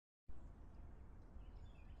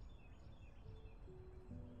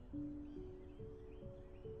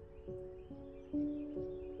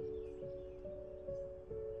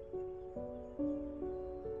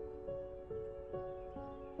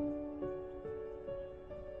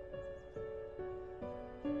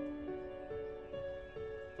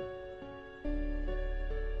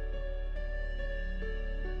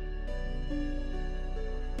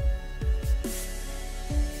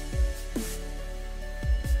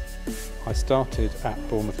I started at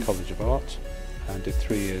Bournemouth College of Art and did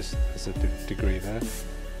 3 years as a degree there.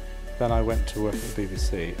 Then I went to work at the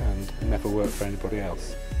BBC and never worked for anybody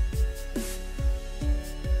else.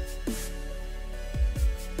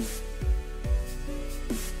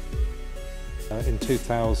 In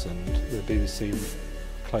 2000, the BBC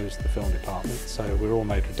closed the film department, so we were all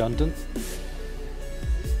made redundant.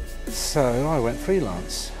 So I went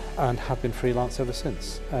freelance and have been freelance ever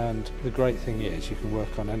since. And the great thing is you can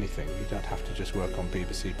work on anything. You don't have to just work on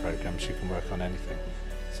BBC programmes, you can work on anything.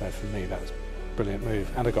 So for me that was a brilliant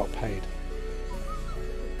move, and I got paid.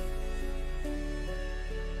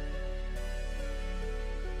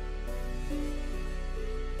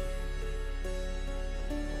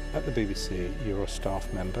 At the BBC, you're a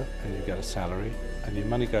staff member and you get a salary, and your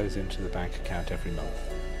money goes into the bank account every month.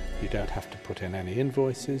 You don't have to put in any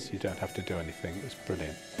invoices, you don't have to do anything. It's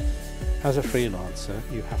brilliant. As a freelancer,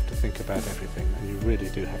 you have to think about everything, and you really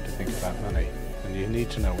do have to think about money. And you need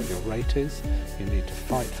to know what your rate is, you need to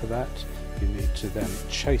fight for that, you need to then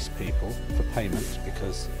chase people for payment,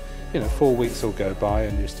 because 4 weeks will go by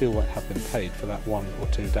and you still won't have been paid for that 1 or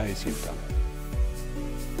 2 days you've done.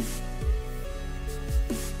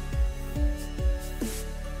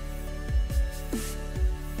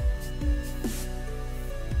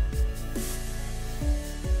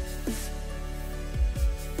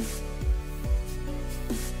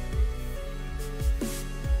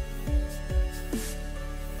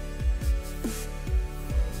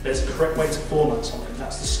 There's a correct way to format something.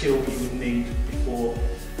 That's the skill you would need before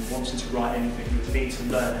wanting to write anything. You would need to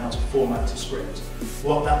learn how to format a script.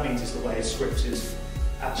 What that means is the way a script is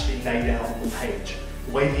actually laid out on the page.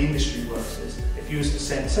 The way the industry works is, if you was to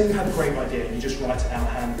say you had a great idea and you just write it out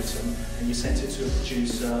handwritten and you sent it to a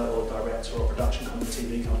producer or director or production company,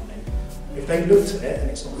 TV company, if they looked at it and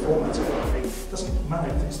it's not formatted correctly, it doesn't matter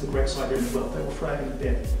if it's the greatest idea in the world, they will throw it in the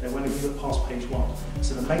bin. They won't even look past page 1.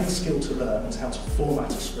 So the main skill to learn is how to format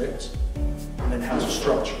a script and then how to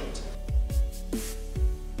structure it.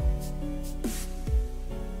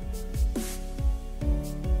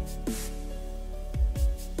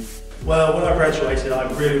 Well, when I graduated, I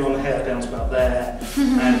had really long hair down to about there,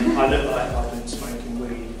 and I looked like I'd been smoking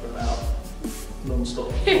weed for about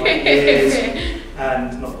non-stop 5 years,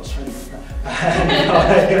 and not Australian. And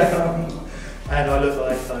I looked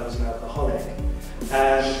like I was an alcoholic.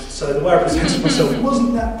 And so the way I presented myself, it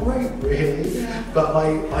wasn't that great really, but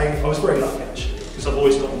I was very lucky actually, because I've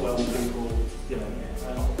always gotten well with people,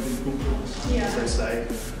 as they say.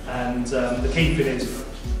 And the key thing is,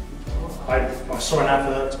 I saw an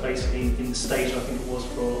advert basically in the stage, I think it was,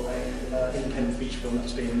 for an independent feature film that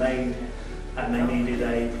was being made, and they needed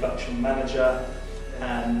a production manager,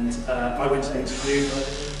 and I went to the interview.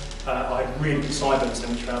 I had really good sideburns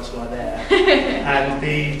then, which felt like there, and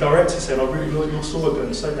the director said, I really like your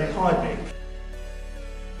sideburns, so they hired me.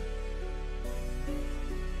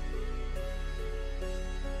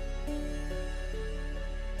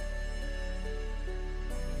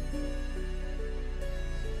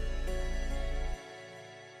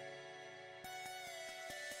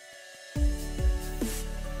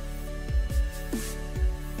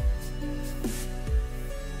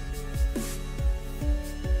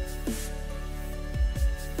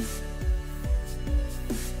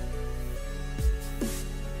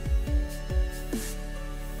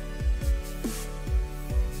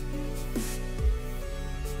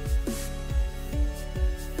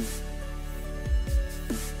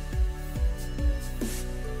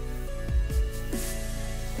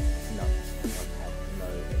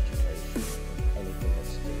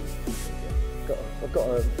 I've got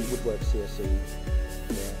a woodwork CSE.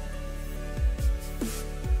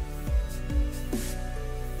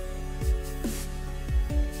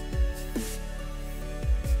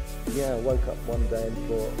 Yeah, I woke up one day and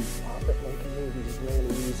thought, I bet making movies is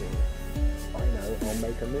really easy. I know, I'll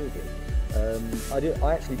make a movie.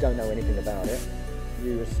 I actually don't know anything about it.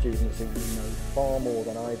 You as students know far more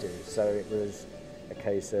than I do, so it was a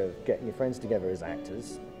case of getting your friends together as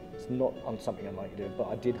actors. It's not something I like doing, but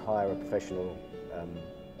I did hire a professional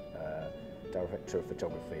director of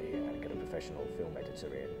photography and get a professional film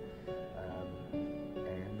editor in.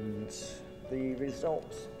 And the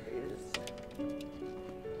result is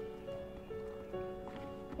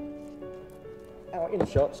our in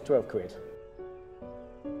shots, 12 quid.